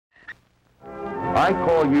I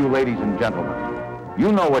call you, ladies and gentlemen.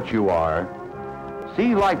 You know what you are.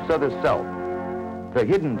 See life's other self, the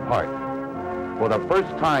hidden part. For the first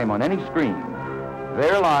time on any screen,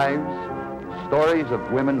 their lives, stories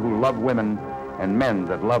of women who love women and men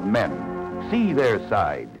that love men. See their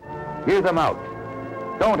side. Hear them out.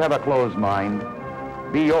 Don't have a closed mind.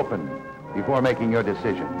 Be open before making your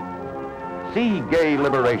decision. See gay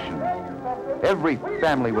liberation. Every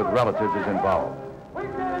family with relatives is involved.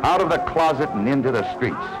 Out of the closet and into the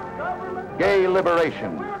streets. Gay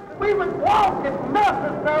liberation. We would walk, if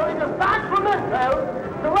necessary, to Sacramento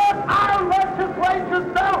to let our legislature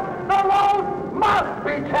know the laws must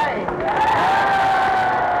be changed.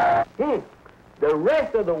 The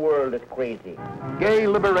rest of the world is crazy. Gay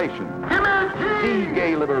liberation. See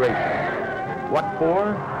gay liberation. What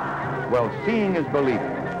for? Well, seeing is believing.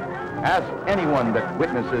 Ask anyone that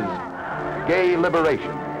witnesses gay liberation.